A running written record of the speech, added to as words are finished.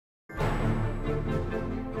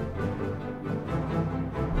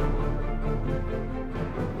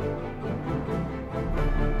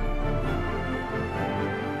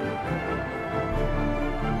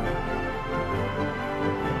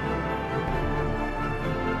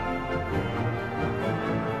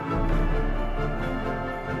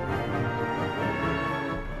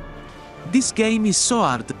This game is so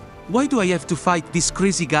hard. Why do I have to fight this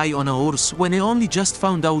crazy guy on a horse when I only just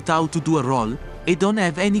found out how to do a roll? I don't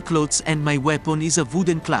have any clothes and my weapon is a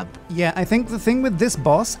wooden club. Yeah, I think the thing with this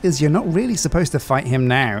boss is you're not really supposed to fight him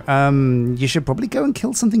now. You should probably go and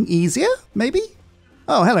kill something easier, maybe?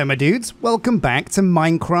 Oh, hello my dudes. Welcome back to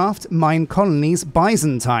Minecraft Minecolonies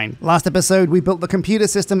Byzantine. Last episode we built the computer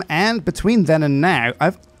system and between then and now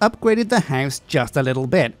I've upgraded the house just a little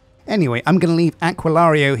bit. Anyway, I'm going to leave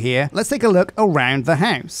Aquilario here. Let's take a look around the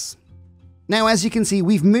house. Now, as you can see,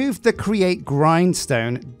 we've moved the create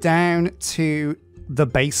grindstone down to the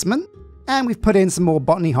basement, and we've put in some more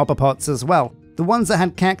botany hopper pots as well. The ones that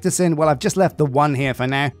had cactus in, well, I've just left the one here for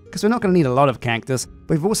now, because we're not going to need a lot of cactus,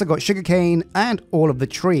 but we've also got sugarcane and all of the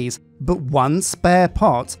trees, but one spare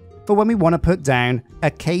pot for when we want to put down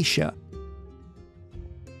acacia.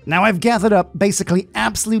 Now I've gathered up basically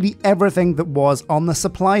absolutely everything that was on the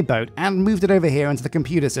supply boat and moved it over here into the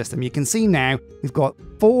computer system. You can see now we've got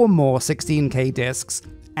 4 more 16K discs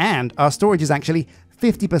and our storage is actually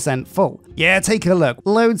 50% full. Yeah, take a look.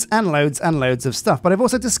 Loads and loads and loads of stuff, but I've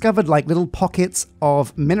also discovered like little pockets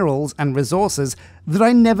of minerals and resources that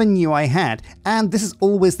I never knew I had. And this is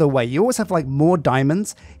always the way. You always have like more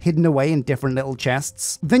diamonds hidden away in different little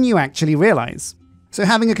chests than you actually realize. So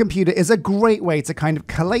having a computer is a great way to kind of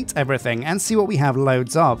collate everything and see what we have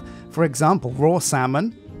loads of. For example, raw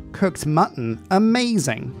salmon, cooked mutton,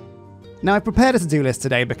 amazing. Now I've prepared a to-do list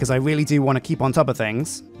today because I really do want to keep on top of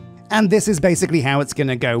things. And this is basically how it's going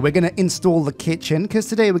to go. We're going to install the kitchen because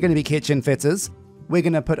today we're going to be kitchen fitters. We're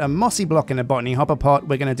going to put a mossy block in a botany hopper pot.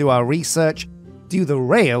 We're going to do our research, do the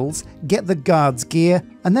rails, get the guards gear,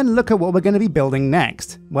 and then look at what we're going to be building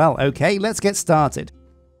next. Well, okay, let's get started.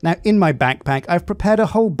 Now in my backpack, I've prepared a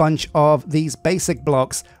whole bunch of these basic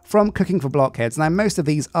blocks from Cooking for Blockheads. Now most of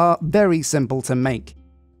these are very simple to make.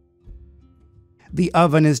 The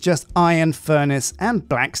oven is just iron furnace and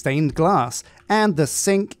black stained glass. And the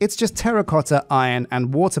sink, it's just terracotta, iron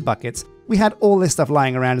and water buckets. We had all this stuff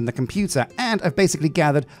lying around in the computer and I've basically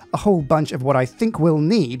gathered a whole bunch of what I think we'll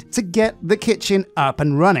need to get the kitchen up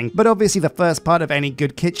and running. But obviously the first part of any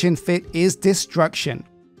good kitchen fit is destruction.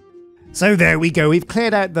 So there we go, we've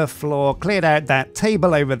cleared out the floor, cleared out that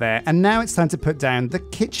table over there, and now it's time to put down the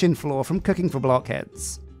kitchen floor from Cooking for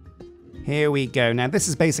Blockheads. Here we go. Now this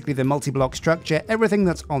is basically the multi-block structure. Everything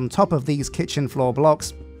that's on top of these kitchen floor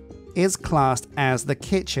blocks is classed as the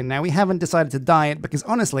kitchen. Now we haven't decided to dye it because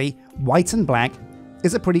honestly, white and black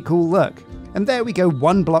is a pretty cool look. And there we go,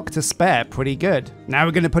 1 block to spare, pretty good. Now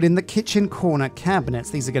we're going to put in the kitchen corner cabinets.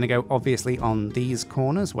 These are going to go obviously on these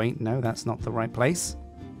corners. Wait, no, that's not the right place.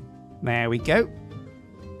 There we go.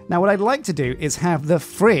 Now what I'd like to do is have the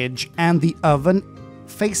fridge and the oven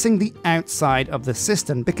facing the outside of the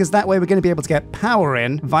system because that way we're going to be able to get power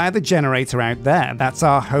in via the generator out there. That's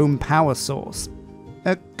our home power source.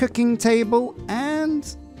 A cooking table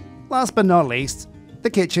and, last but not least, the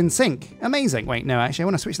kitchen sink. Amazing. Wait, no, actually I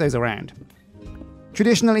want to switch those around.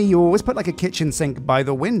 Traditionally, you always put like a kitchen sink by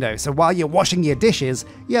the window, so while you're washing your dishes,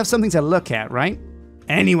 you have something to look at, right?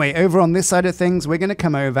 Anyway, over on this side of things, we're going to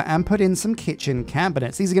come over and put in some kitchen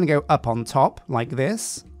cabinets. These are going to go up on top, like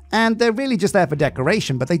this. And they're really just there for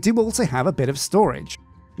decoration, but they do also have a bit of storage.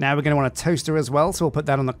 Now we're going to want a toaster as well, so we'll put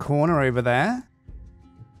that on the corner over there.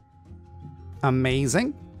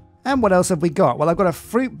 Amazing. And what else have we got? Well, I've got a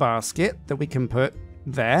fruit basket that we can put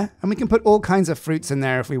there, and we can put all kinds of fruits in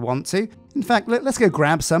there if we want to. In fact, let's go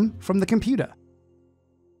grab some from the computer.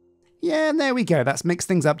 Yeah, and there we go. That's mixed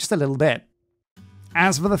things up just a little bit.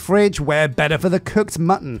 As for the fridge, we're better for the cooked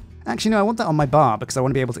mutton. Actually, no, I want that on my bar because I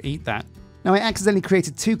want to be able to eat that. Now, I accidentally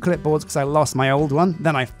created 2 clipboards because I lost my old one.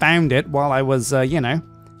 Then I found it while I was,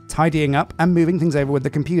 tidying up and moving things over with the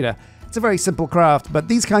computer. It's a very simple craft, but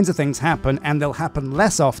these kinds of things happen and they'll happen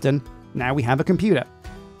less often now we have a computer.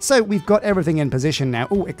 So we've got everything in position now.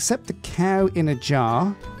 Oh, except the cow in a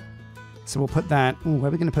jar. So we'll put that, where are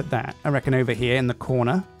we going to put that? I reckon over here in the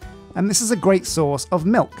corner. And this is a great source of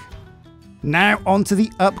milk. Now onto the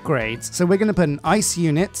upgrades. So we're going to put an ice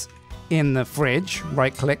unit in the fridge,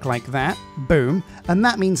 right click like that, boom, and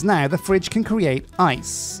that means now the fridge can create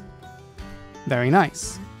ice. Very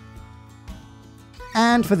nice.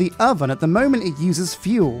 And for the oven, at the moment it uses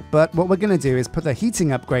fuel, but what we're going to do is put the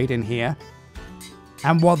heating upgrade in here,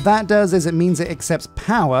 and what that does is it means it accepts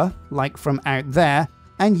power, like from out there,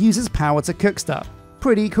 and uses power to cook stuff.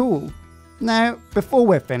 Pretty cool. Now, before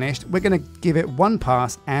we're finished, we're going to give it 1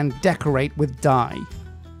 pass and decorate with dye.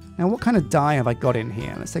 Now, what kind of dye have I got in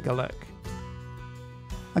here? Let's take a look.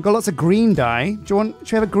 I've got lots of green dye. Should we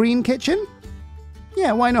have a green kitchen?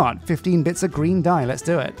 Yeah, why not? 15 bits of green dye, let's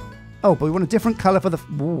do it. Oh, but we want a different color for the...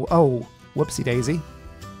 Oh, whoopsie daisy.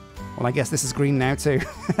 Well, I guess this is green now too.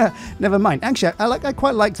 Never mind. Actually, I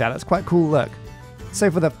quite like that. That's quite a cool look. So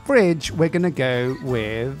for the fridge, we're going to go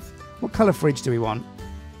with... What color fridge do we want?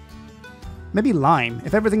 Maybe lime.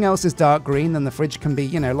 If everything else is dark green, then the fridge can be,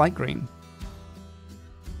 you know, light green.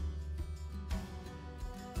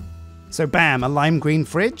 So bam, a lime green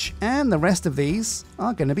fridge, and the rest of these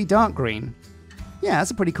are going to be dark green. Yeah, that's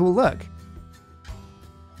a pretty cool look.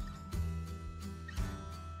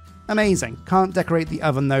 Amazing. Can't decorate the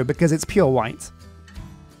oven though because it's pure white.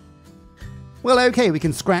 Well, okay, we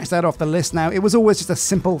can scratch that off the list now. It was always just a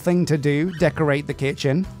simple thing to do, decorate the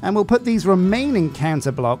kitchen. And we'll put these remaining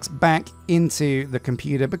counter blocks back into the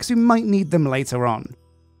computer because we might need them later on.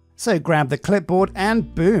 So grab the clipboard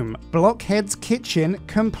and boom, Blockhead's kitchen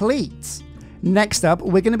complete. Next up,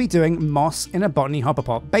 we're going to be doing moss in a botany hopper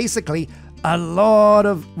pot. Basically, a lot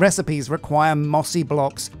of recipes require mossy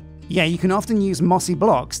blocks. Yeah, you can often use mossy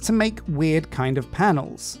blocks to make weird kind of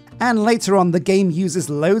panels. And later on, the game uses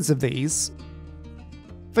loads of these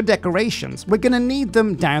for decorations. We're going to need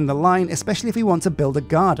them down the line, especially if we want to build a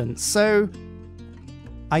garden. So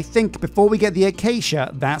I think before we get the acacia,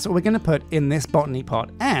 that's what we're going to put in this botany pot.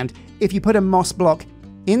 And if you put a moss block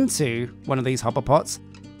into one of these hopper pots,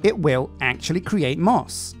 it will actually create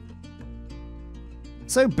moss.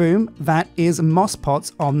 So boom, that is moss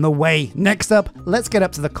pots on the way. Next up, let's get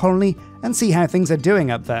up to the colony and see how things are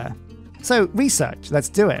doing up there. So research, let's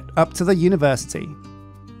do it. Up to the university.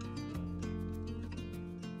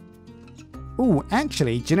 Ooh,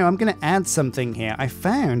 actually, do you know, I'm going to add something here. I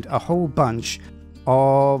found a whole bunch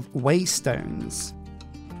of waystones.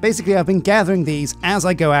 Basically, I've been gathering these as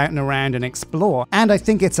I go out and around and explore, and I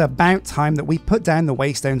think it's about time that we put down the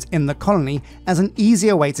waystones in the colony as an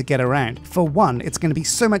easier way to get around. For one, it's going to be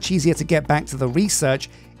so much easier to get back to the research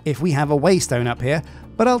if we have a waystone up here,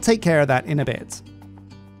 but I'll take care of that in a bit.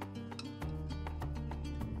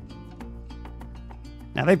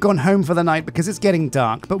 Now they've gone home for the night because it's getting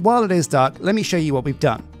dark, but while it is dark, let me show you what we've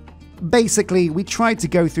done. Basically, we tried to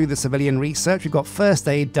go through the civilian research. We've got first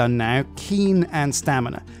aid done now, keen and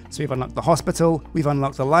stamina. So we've unlocked the hospital, we've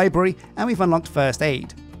unlocked the library, and we've unlocked first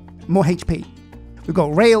aid. More HP. We've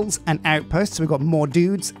got rails and outposts, so we've got more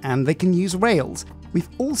dudes, and they can use rails. We've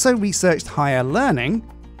also researched higher learning,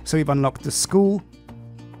 so we've unlocked the school,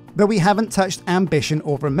 but we haven't touched ambition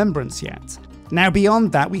or remembrance yet. Now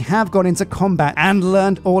beyond that, we have gone into combat and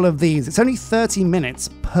learned all of these. It's only 30 minutes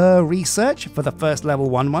per research for the first level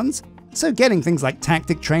 1 ones, so getting things like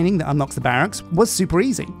tactic training that unlocks the barracks was super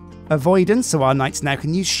easy. Avoidance, so our knights now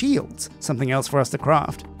can use shields, something else for us to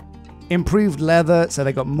craft. Improved leather, so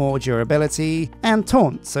they got more durability, and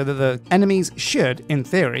taunt, so that the enemies should, in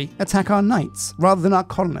theory, attack our knights, rather than our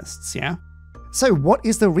colonists, yeah? So what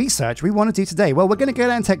is the research we want to do today? Well, we're going to go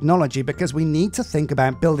down technology because we need to think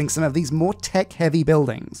about building some of these more tech-heavy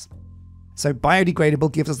buildings. So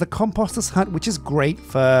biodegradable gives us the composter's hut, which is great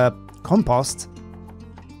for compost,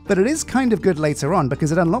 but it is kind of good later on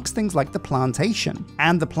because it unlocks things like the plantation,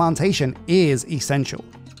 and the plantation is essential.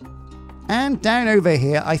 And down over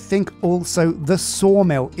here, I think also the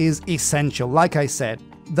sawmill is essential. Like I said,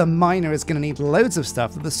 the miner is going to need loads of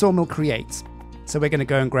stuff that the sawmill creates. So we're going to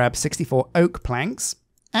go and grab 64 oak planks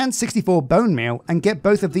and 64 bone meal and get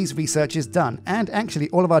both of these researches done. And actually,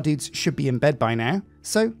 all of our dudes should be in bed by now,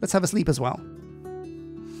 so let's have a sleep as well.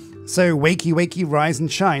 So wakey wakey, rise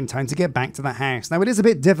and shine, time to get back to the house. Now it is a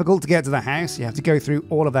bit difficult to get to the house, you have to go through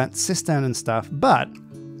all of that cistern and stuff, but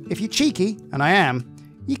if you're cheeky, and I am,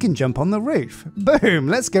 you can jump on the roof. Boom,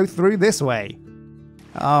 let's go through this way.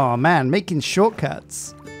 Oh man, making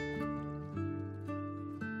shortcuts.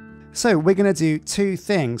 So we're going to do two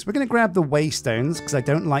things. We're going to grab the waystones, because I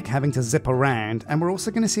don't like having to zip around, and we're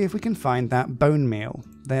also going to see if we can find that bone meal.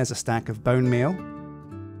 There's a stack of bone meal.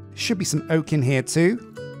 Should be some oak in here too.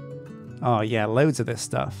 Oh yeah, loads of this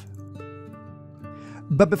stuff.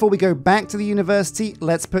 But before we go back to the university,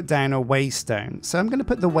 let's put down a waystone. So I'm going to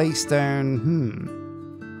put the waystone,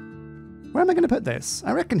 where am I going to put this?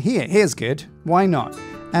 I reckon here. Here's good. Why not?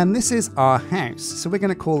 And this is our house. So we're going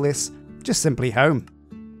to call this just simply home.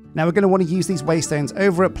 Now we're going to want to use these waystones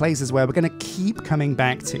over at places where we're going to keep coming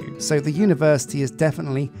back to. So the university is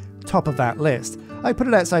definitely top of that list. I put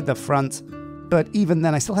it outside the front, but even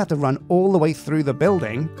then I still have to run all the way through the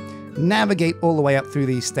building, navigate all the way up through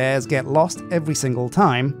these stairs, get lost every single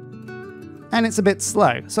time, and it's a bit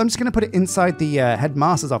slow. So I'm just going to put it inside the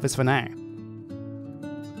headmaster's office for now.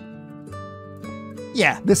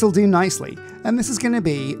 Yeah, this'll do nicely. And this is going to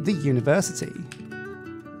be the university.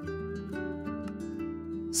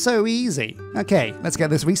 So easy. Okay, let's get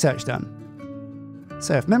this research done.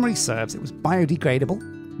 So if memory serves, it was biodegradable,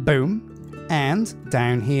 boom, and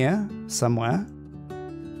down here somewhere,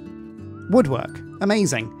 Woodwork.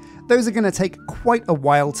 Amazing. Those are going to take quite a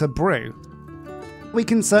while to brew. We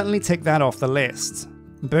can certainly tick that off the list.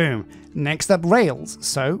 Boom. Next up, rails.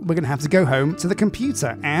 So we're going to have to go home to the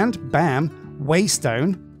computer and bam,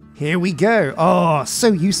 waystone. Here we go. Oh, so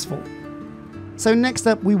useful. So next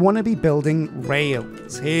up, we want to be building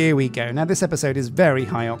rails. Here we go. Now this episode is very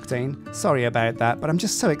high octane. Sorry about that, but I'm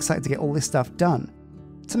just so excited to get all this stuff done.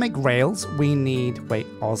 To make rails, we need,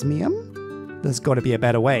 osmium? There's got to be a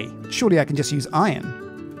better way. Surely I can just use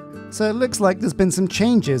iron. So it looks like there's been some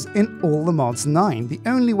changes in all the mods 9. The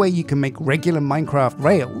only way you can make regular Minecraft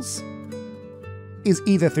rails is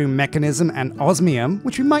either through mechanism and osmium,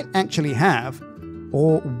 which we might actually have,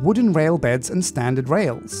 or wooden rail beds and standard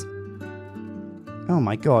rails. Oh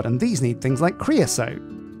my god, and these need things like creosote.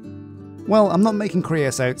 Well, I'm not making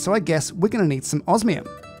creosote, so I guess we're going to need some osmium.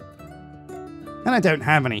 And I don't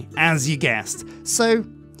have any, as you guessed. So,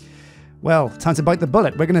 well, time to bite the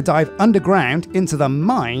bullet. We're going to dive underground into the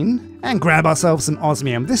mine and grab ourselves some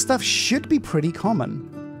osmium. This stuff should be pretty common.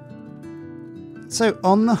 So,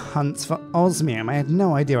 on the hunt for osmium. I had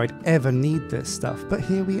no idea I'd ever need this stuff, but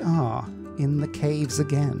here we are, in the caves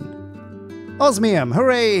again. Osmium!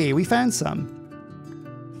 Hooray! We found some.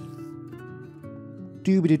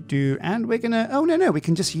 Doo-ba-doo-doo. And we're going to... Oh, no, we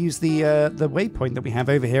can just use the waypoint that we have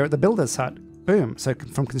over here at the builder's hut. Boom. So,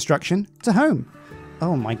 from construction to home.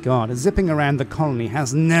 Oh my god, zipping around the colony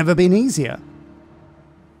has never been easier.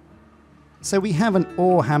 So we have an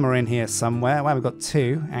ore hammer in here somewhere. Wow, we've got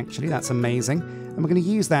 2, actually. That's amazing. And we're going to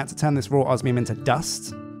use that to turn this raw osmium into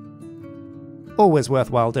dust. Always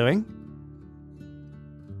worthwhile doing.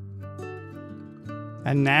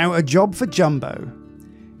 And now a job for Jumbo.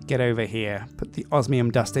 Get over here, put the osmium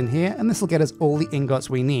dust in here, and this will get us all the ingots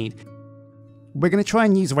we need. We're going to try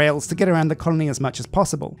and use rails to get around the colony as much as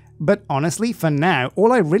possible. But honestly, for now,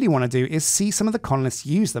 all I really want to do is see some of the colonists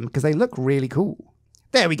use them because they look really cool.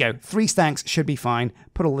 There we go, 3 stacks should be fine.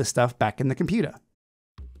 Put all this stuff back in the computer.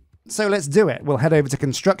 So let's do it. We'll head over to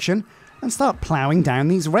construction and start ploughing down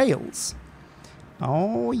these rails.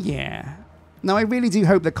 Oh yeah. Now I really do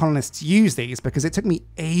hope that colonists use these because it took me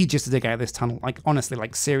ages to dig out this tunnel. Like honestly,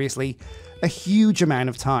 like seriously, a huge amount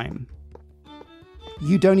of time.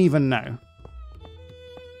 You don't even know.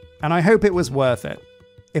 And I hope it was worth it.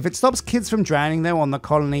 If it stops kids from drowning though on the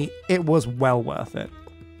colony, it was well worth it.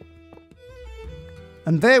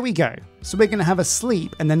 And there we go. So we're going to have a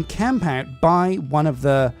sleep and then camp out by one of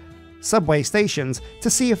the subway stations to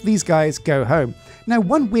see if these guys go home. Now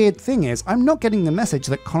one weird thing is, I'm not getting the message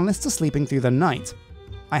that colonists are sleeping through the night.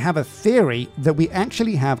 I have a theory that we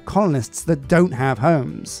actually have colonists that don't have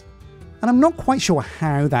homes. And I'm not quite sure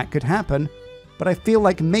how that could happen, but I feel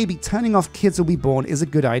like maybe turning off Kids Will Be Born is a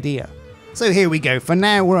good idea. So here we go. For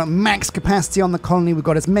now, we're at max capacity on the colony. We've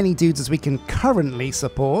got as many dudes as we can currently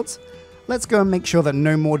support. Let's go and make sure that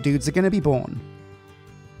no more dudes are going to be born.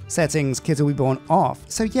 Settings, Kids Will Be Born off.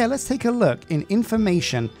 So yeah, let's take a look in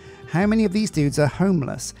information. How many of these dudes are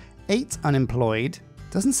homeless? 8 unemployed.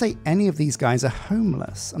 Doesn't say any of these guys are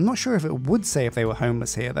homeless. I'm not sure if it would say if they were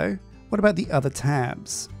homeless here though. What about the other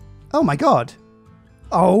tabs? Oh my god.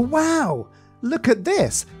 Oh wow. Look at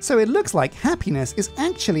this! So it looks like happiness is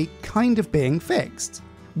actually kind of being fixed.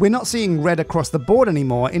 We're not seeing red across the board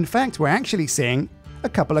anymore. In fact, we're actually seeing a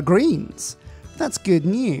couple of greens. That's good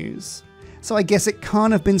news. So I guess it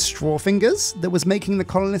can't have been Strawfingers that was making the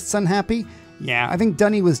colonists unhappy? Yeah, I think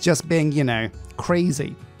Dunny was just being, you know,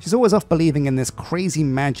 crazy. She's always off believing in this crazy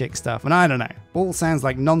magic stuff, and I don't know. All sounds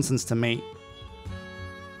like nonsense to me.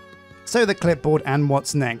 So the clipboard and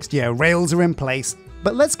what's next? Yeah, rails are in place.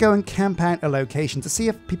 But let's go and camp out a location to see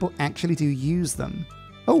if people actually do use them.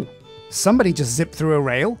 Oh, somebody just zipped through a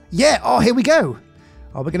rail. Yeah, oh, here we go.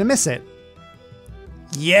 Oh, we're going to miss it.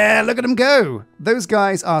 Yeah, look at them go. Those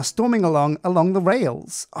guys are storming along the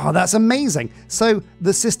rails. Oh, that's amazing. So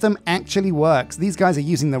the system actually works. These guys are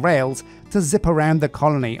using the rails to zip around the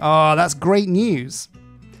colony. Oh, that's great news.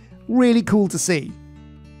 Really cool to see.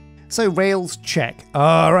 So rails check.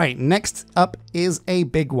 All right, next up is a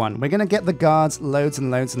big one. We're gonna get the guards loads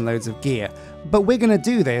and loads and loads of gear, but we're gonna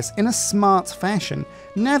do this in a smart fashion.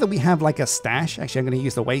 Now that we have like a stash, actually I'm gonna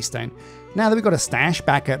use the waystone. Now that we've got a stash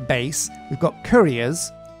back at base, we've got couriers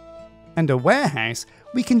and a warehouse,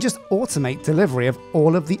 we can just automate delivery of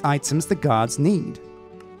all of the items the guards need.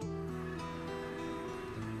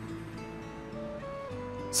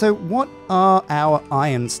 So what are our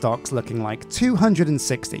iron stocks looking like?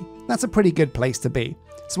 260. That's a pretty good place to be.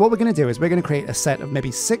 So what we're going to do is we're going to create a set of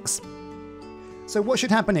maybe 6. So what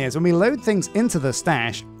should happen is when we load things into the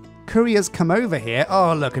stash, couriers come over here.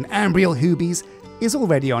 Oh look, an Ambriel Hoobies is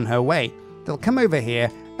already on her way. They'll come over here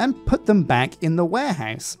and put them back in the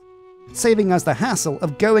warehouse. saving us the hassle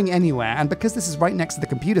of going anywhere, and because this is right next to the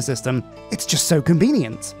computer system, it's just so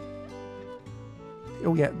convenient.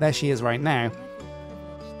 Oh yeah, there she is right now.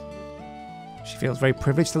 She feels very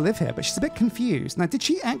privileged to live here, but she's a bit confused. Now, did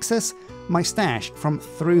she access my stash from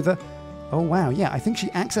through the... Oh wow, yeah, I think she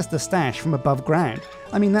accessed the stash from above ground.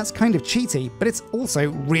 I mean, that's kind of cheaty, but it's also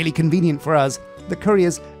really convenient for us. The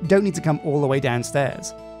couriers don't need to come all the way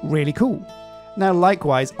downstairs. Really cool. Now,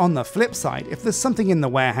 likewise, on the flip side, if there's something in the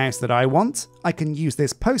warehouse that I want, I can use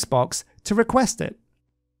this postbox to request it.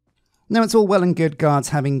 Now, it's all well and good guards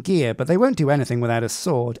having gear, but they won't do anything without a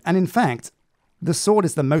sword, and in fact, the sword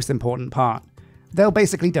is the most important part. They'll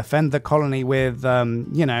basically defend the colony with,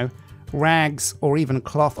 you know, rags or even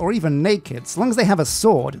cloth or even naked. As long as they have a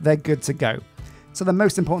sword, they're good to go. So the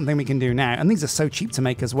most important thing we can do now, and these are so cheap to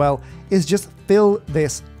make as well, is just fill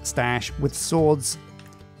this stash with swords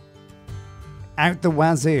out the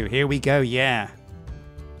wazoo. Here we go, yeah.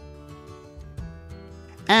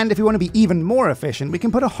 And if we want to be even more efficient, we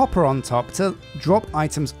can put a hopper on top to drop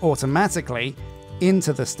items automatically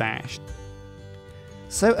into the stash.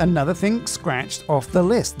 So another thing scratched off the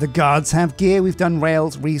list. The guards have gear, we've done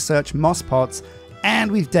rails, research, moss pots,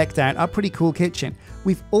 and we've decked out our pretty cool kitchen.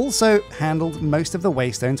 We've also handled most of the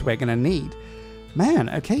waystones we're going to need. Man,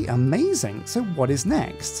 okay, amazing. So what is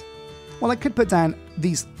next? Well, I could put down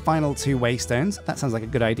these final 2 waystones. That sounds like a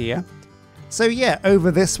good idea. So yeah,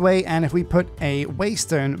 over this way, and if we put a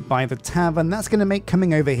waystone by the tavern, that's going to make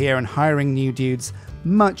coming over here and hiring new dudes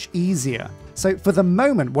much easier. So for the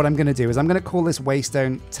moment, what I'm going to do is I'm going to call this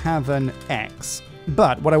waystone Tavern X.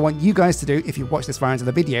 But what I want you guys to do, if you watch this far into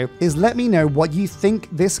the video, is let me know what you think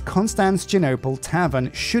this Constantinople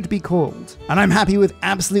Tavern should be called. And I'm happy with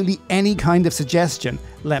absolutely any kind of suggestion.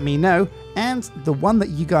 Let me know, and the one that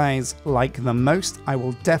you guys like the most, I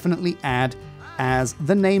will definitely add as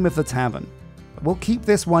the name of the tavern. We'll keep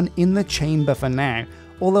this one in the chamber for now,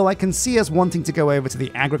 although I can see us wanting to go over to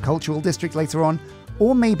the agricultural district later on,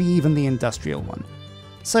 or maybe even the industrial one.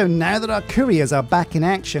 So now that our couriers are back in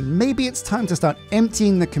action, maybe it's time to start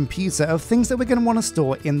emptying the computer of things that we're going to want to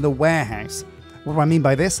store in the warehouse. What do I mean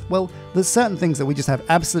by this? Well, there's certain things that we just have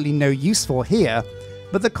absolutely no use for here,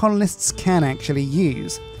 but the colonists can actually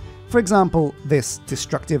use. For example, this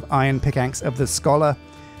destructive iron pickaxe of the scholar.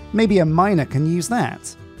 Maybe a miner can use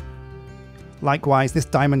that. Likewise, this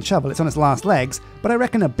diamond shovel, it's on its last legs, but I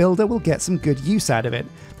reckon a builder will get some good use out of it.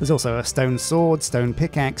 There's also a stone sword, stone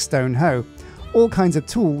pickaxe, stone hoe, all kinds of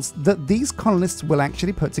tools that these colonists will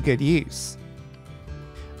actually put to good use.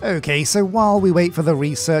 Okay, so while we wait for the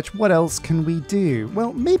research, what else can we do?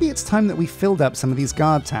 Well, maybe it's time that we filled up some of these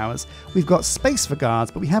guard towers. We've got space for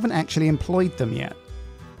guards, but we haven't actually employed them yet.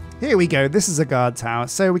 Here we go, this is a guard tower,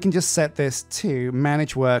 so we can just set this to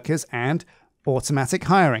manage workers and automatic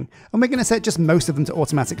hiring. And we're going to set just most of them to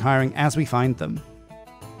automatic hiring as we find them.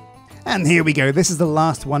 And here we go, this is the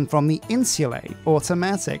last one from the Insulae,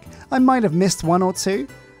 automatic. I might have missed one or two,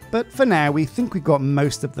 but for now we think we've got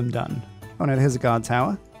most of them done. Oh no, here's a guard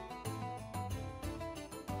tower.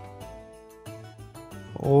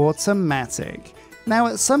 Automatic. Now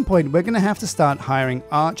at some point we're going to have to start hiring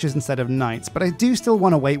archers instead of knights, but I do still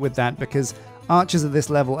want to wait with that because archers at this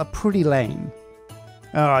level are pretty lame.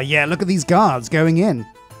 Oh yeah, look at these guards going in.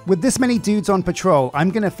 With this many dudes on patrol, I'm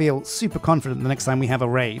going to feel super confident the next time we have a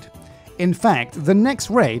raid. In fact, the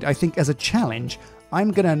next raid, I think as a challenge,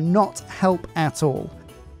 I'm going to not help at all.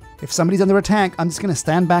 If somebody's under attack, I'm just going to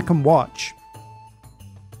stand back and watch.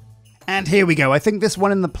 And here we go, I think this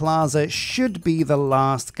one in the plaza should be the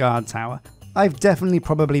last guard tower. I've definitely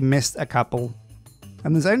probably missed a couple.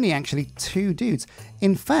 And there's only actually 2 dudes.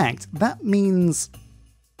 In fact, that means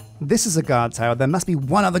this is a guard tower. There must be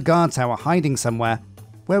one other guard tower hiding somewhere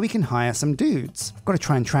where we can hire some dudes. I've got to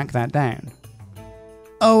try and track that down.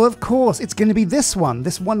 Oh, of course, it's going to be this one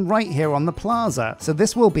right here on the plaza. So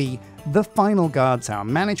this will be the final guard tower.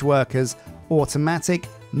 Manage workers, automatic,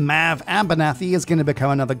 Mav Abernathy is going to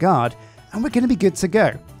become another guard, and we're going to be good to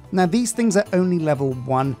go. Now these things are only level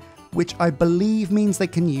 1, which I believe means they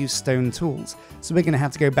can use stone tools. So we're going to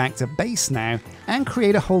have to go back to base now and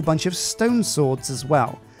create a whole bunch of stone swords as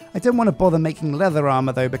well. I don't want to bother making leather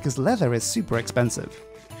armor though, because leather is super expensive.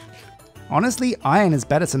 Honestly, iron is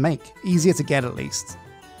better to make, easier to get at least.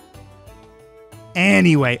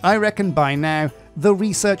 Anyway, I reckon by now, the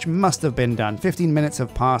research must have been done. 15 minutes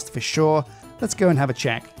have passed for sure. Let's go and have a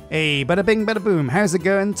check. Hey, bada bing, bada boom. How's it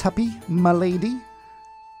going, Tuppy, my lady?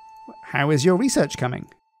 How is your research coming?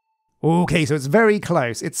 Okay, so it's very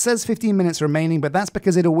close. It says 15 minutes remaining, but that's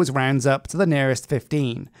because it always rounds up to the nearest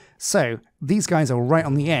 15. So, these guys are right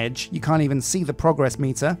on the edge. You can't even see the progress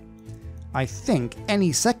meter. I think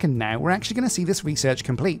any second now, we're actually going to see this research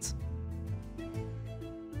complete.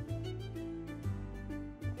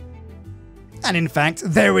 And in fact,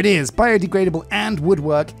 there it is, biodegradable and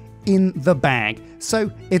woodwork in the bag.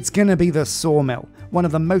 So it's gonna be the Sawmill, one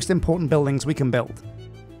of the most important buildings we can build.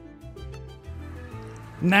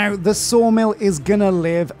 Now, the Sawmill is gonna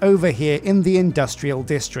live over here in the industrial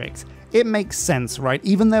district. It makes sense, right?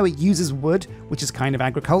 Even though it uses wood, which is kind of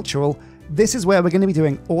agricultural, this is where we're gonna be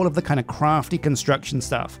doing all of the kind of crafty construction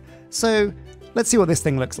stuff. So let's see what this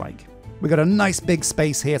thing looks like. We've got a nice big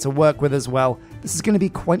space here to work with as well. This is gonna be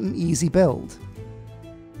quite an easy build.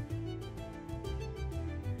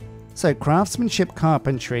 So craftsmanship,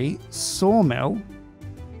 carpentry, sawmill,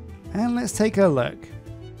 and let's take a look.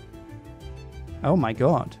 Oh my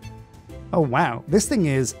god. Oh wow, this thing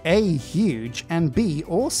is A, huge, and B,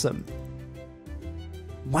 awesome.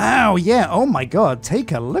 Wow, yeah, oh my god,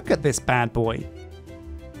 take a look at this bad boy.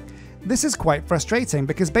 This is quite frustrating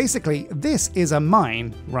because basically this is a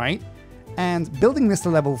mine, right? And building this to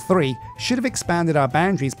level 3 should have expanded our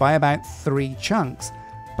boundaries by about 3 chunks,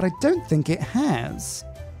 but I don't think it has.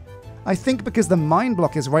 I think because the mine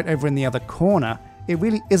block is right over in the other corner, it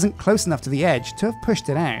really isn't close enough to the edge to have pushed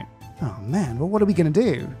it out. Oh man, well what are we going to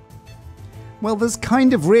do? Well, there's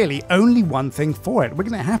kind of really only one thing for it. We're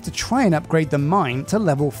going to have to try and upgrade the mine to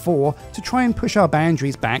level 4 to try and push our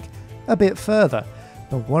boundaries back a bit further.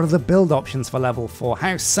 But what are the build options for level 4?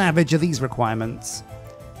 How savage are these requirements?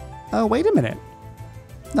 Oh, wait a minute.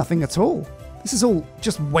 Nothing at all. This is all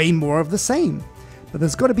just way more of the same. But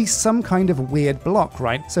there's got to be some kind of weird block,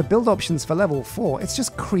 right? So build options for level 4, it's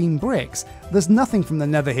just cream bricks. There's nothing from the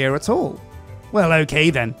nether here at all. Well,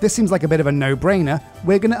 okay then, this seems like a bit of a no-brainer.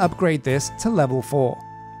 We're going to upgrade this to level 4.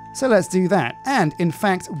 So let's do that. And in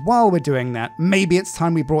fact, while we're doing that, maybe it's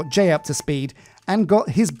time we brought Jay up to speed and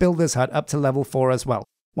got his builder's hut up to level 4 as well.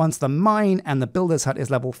 Once the mine and the builder's hut is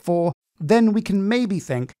level 4, then we can maybe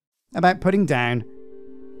think about putting down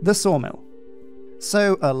the sawmill.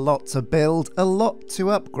 So a lot to build, a lot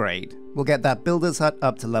to upgrade. We'll get that builder's hut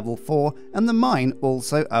up to level 4 and the mine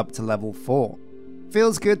also up to level 4.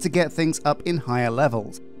 Feels good to get things up in higher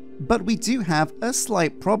levels. But we do have a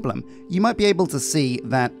slight problem. You might be able to see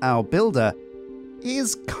that our builder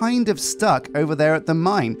is kind of stuck over there at the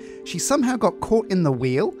mine. She somehow got caught in the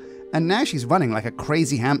wheel and now she's running like a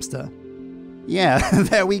crazy hamster. Yeah,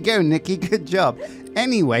 there we go, Nikki, good job.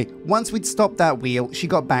 Anyway, once we'd stopped that wheel, she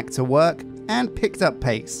got back to work and picked up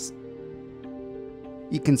pace.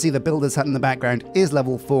 You can see the builder's hut in the background is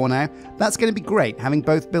level 4 now. That's going to be great. Having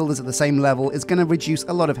both builders at the same level is going to reduce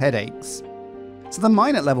a lot of headaches. So the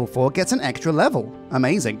mine at level 4 gets an extra level.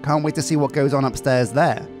 Amazing. Can't wait to see what goes on upstairs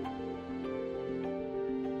there.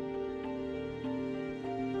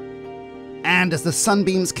 And as the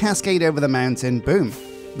sunbeams cascade over the mountain, boom,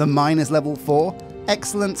 the mine is level 4.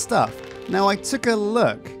 Excellent stuff. Now I took a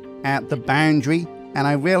look at the boundary and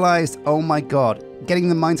I realized, oh my god, getting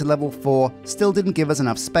the mine to level 4 still didn't give us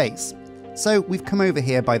enough space. So we've come over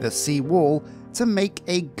here by the sea wall to make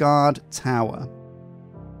a guard tower.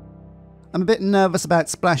 I'm a bit nervous about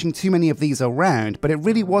splashing too many of these around, but it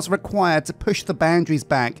really was required to push the boundaries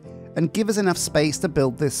back and give us enough space to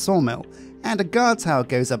build this sawmill. And a guard tower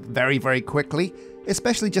goes up very, very quickly,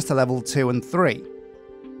 especially just to level 2 and 3.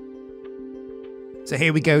 So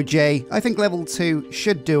here we go, Jay. I think level 2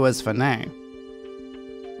 should do us for now.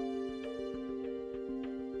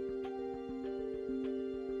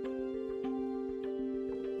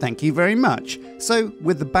 Thank you very much. So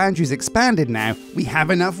with the boundaries expanded now, we have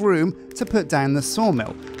enough room to put down the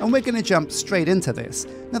sawmill, and we're going to jump straight into this.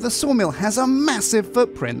 Now the sawmill has a massive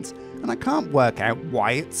footprint, and I can't work out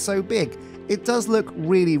why it's so big. It does look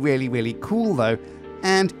really, really, really cool though,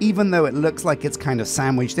 and even though it looks like it's kind of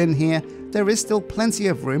sandwiched in here, there is still plenty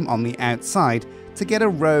of room on the outside to get a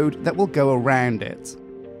road that will go around it.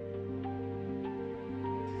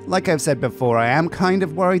 Like I've said before, I am kind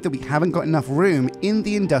of worried that we haven't got enough room in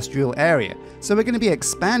the industrial area, so we're going to be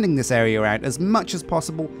expanding this area out as much as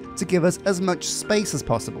possible to give us as much space as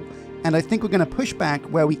possible. And I think we're going to push back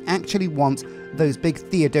where we actually want those big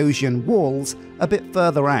Theodosian walls a bit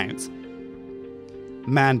further out.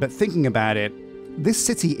 Man, but thinking about it, this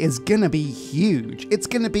city is going to be huge. It's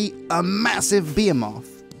going to be a massive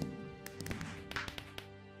behemoth.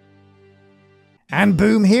 And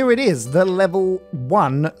boom, here it is, the level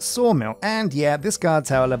 1 sawmill. And yeah, this guard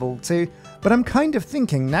tower level 2, but I'm kind of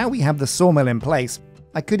thinking now we have the sawmill in place,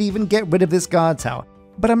 I could even get rid of this guard tower.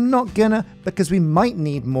 But I'm not gonna, because we might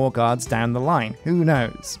need more guards down the line, who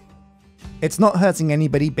knows. It's not hurting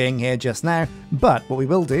anybody being here just now, but what we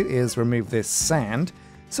will do is remove this sand,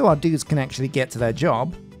 so our dudes can actually get to their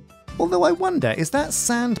job. Although I wonder, is that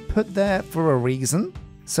sand put there for a reason?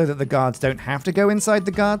 So that the guards don't have to go inside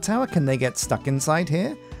the guard tower? Can they get stuck inside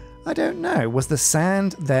here? I don't know. Was the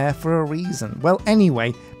sand there for a reason? Well,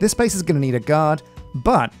 anyway, this place is going to need a guard,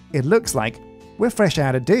 but it looks like we're fresh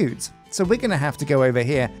out of dudes. So we're going to have to go over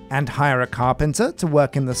here and hire a carpenter to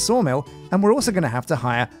work in the sawmill, and we're also going to have to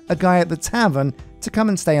hire a guy at the tavern to come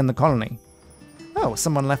and stay in the colony. Oh,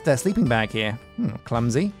 someone left their sleeping bag here.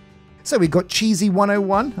 Clumsy. So we got Cheesy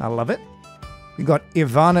 101. I love it. We got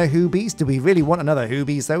Ivana Hoobies. Do we really want another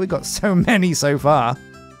Hoobies though? We got so many so far.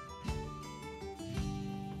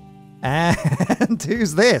 And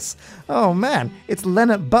who's this? Oh man, it's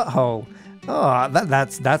Leonard Butthole. Oh,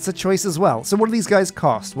 that's a choice as well. So what do these guys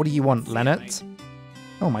cost? What do you want, Leonard?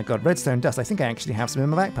 Oh my god, redstone dust. I think I actually have some in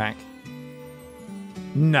my backpack.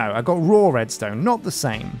 No, I got raw redstone, not the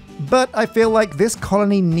same. But I feel like this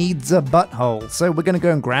colony needs a butthole, so we're gonna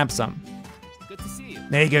go and grab some. Good to see you.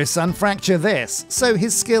 There you go, son, fracture this. So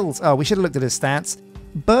his skills, oh, we should have looked at his stats,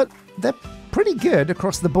 but they're pretty good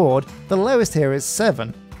across the board. The lowest here is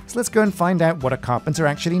 7. So let's go and find out what a carpenter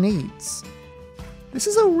actually needs. This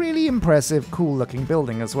is a really impressive, cool looking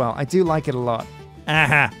building as well. I do like it a lot.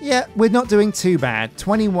 Aha, yeah, we're not doing too bad.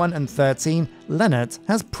 21 and 13, Leonard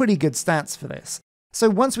has pretty good stats for this. So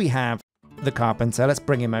once we have the carpenter, let's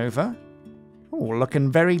bring him over. Oh, looking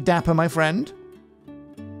very dapper, my friend.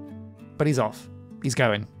 But he's off. He's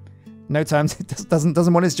going. No time,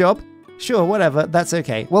 doesn't want his job? Sure, whatever, that's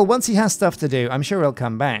okay. Well, once he has stuff to do, I'm sure he'll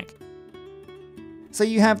come back. So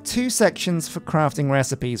you have 2 sections for crafting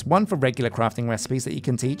recipes, one for regular crafting recipes that you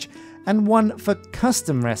can teach, and one for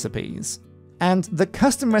custom recipes. And the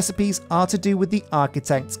custom recipes are to do with the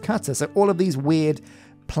architect's cutter. So all of these weird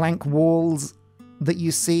plank walls that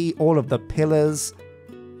you see, all of the pillars,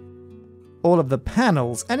 all of the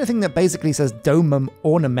panels, anything that basically says domum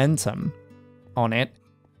ornamentum on it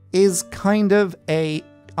is kind of a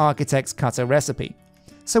architect's cutter recipe.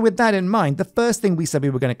 So with that in mind, the first thing we said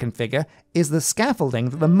we were going to configure is the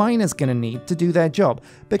scaffolding that the miner's going to need to do their job,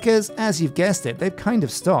 because as you've guessed it, they've kind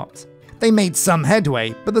of stopped. They made some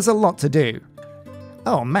headway, but there's a lot to do.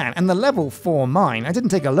 Oh man, and the level 4 mine, I didn't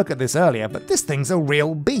take a look at this earlier, but this thing's a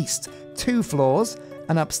real beast. 2 floors,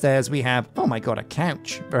 and upstairs we have, oh my god, a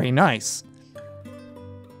couch. Very nice.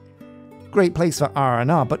 Great place for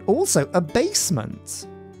R&R, but also a basement.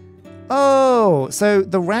 Oh, so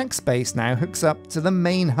the rack space now hooks up to the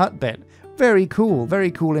main hut bit. Very cool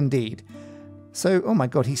indeed. So, oh my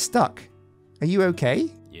god, he's stuck. Are you okay?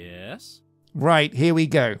 Yes? Right, here we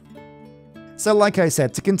go. So like I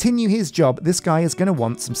said, to continue his job, this guy is going to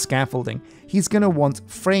want some scaffolding. He's going to want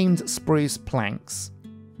framed spruce planks.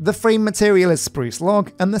 The frame material is spruce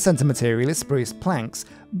log, and the center material is spruce planks.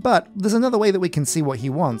 But there's another way that we can see what he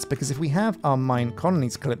wants, because if we have our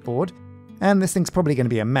Minecolonies clipboard, and this thing's probably going to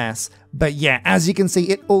be a mess, but yeah, as you can see,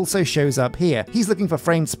 it also shows up here. He's looking for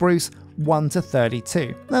framed spruce 1 to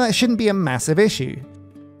 32. Now that shouldn't be a massive issue.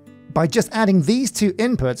 By just adding these 2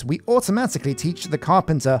 inputs, we automatically teach the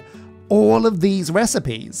carpenter all of these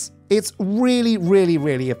recipes. It's really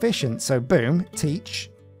efficient. So boom, teach.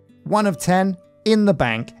 1 of 10 in the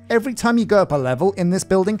bank. Every time you go up a level in this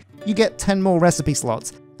building, you get 10 more recipe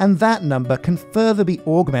slots, and that number can further be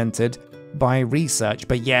augmented by research.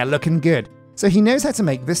 But yeah, looking good. So he knows how to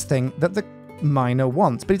make this thing that the miner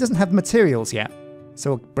wants, but he doesn't have the materials yet.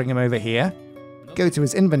 So we'll bring him over here, go to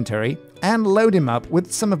his inventory, and load him up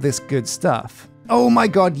with some of this good stuff. Oh my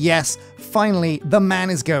god, yes! Finally, the man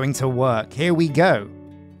is going to work. Here we go.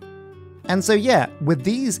 And so yeah, with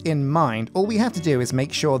these in mind, all we have to do is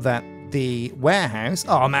make sure that the warehouse...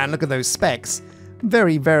 Oh man, look at those specs.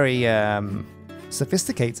 Very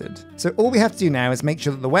sophisticated. So all we have to do now is make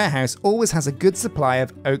sure that the warehouse always has a good supply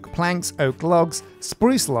of oak planks, oak logs,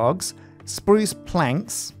 spruce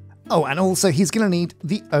planks. Oh, and also he's going to need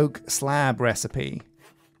the oak slab recipe.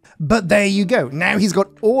 But there you go. Now he's got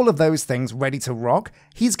all of those things ready to rock.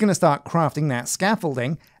 He's going to start crafting that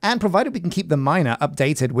scaffolding, and provided we can keep the miner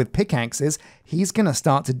updated with pickaxes, he's going to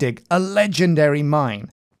start to dig a legendary mine.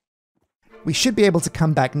 We should be able to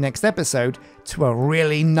come back next episode to a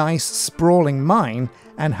really nice sprawling mine,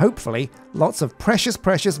 and hopefully lots of precious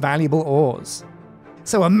valuable ores.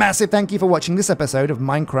 So a massive thank you for watching this episode of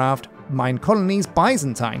Minecraft Minecolonies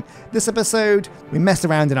Byzantine. This episode, we messed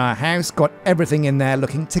around in our house, got everything in there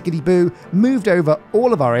looking tickety-boo, moved over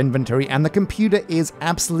all of our inventory, and the computer is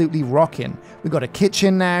absolutely rocking. We've got a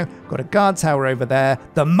kitchen now, got a guard tower over there,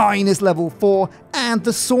 the mine is level 4, and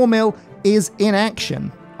the sawmill is in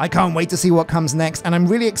action. I can't wait to see what comes next, and I'm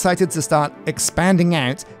really excited to start expanding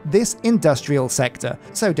out this industrial sector.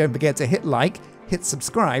 So don't forget to hit like, hit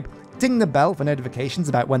subscribe, ding the bell for notifications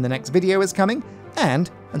about when the next video is coming, and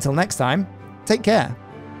until next time, take care.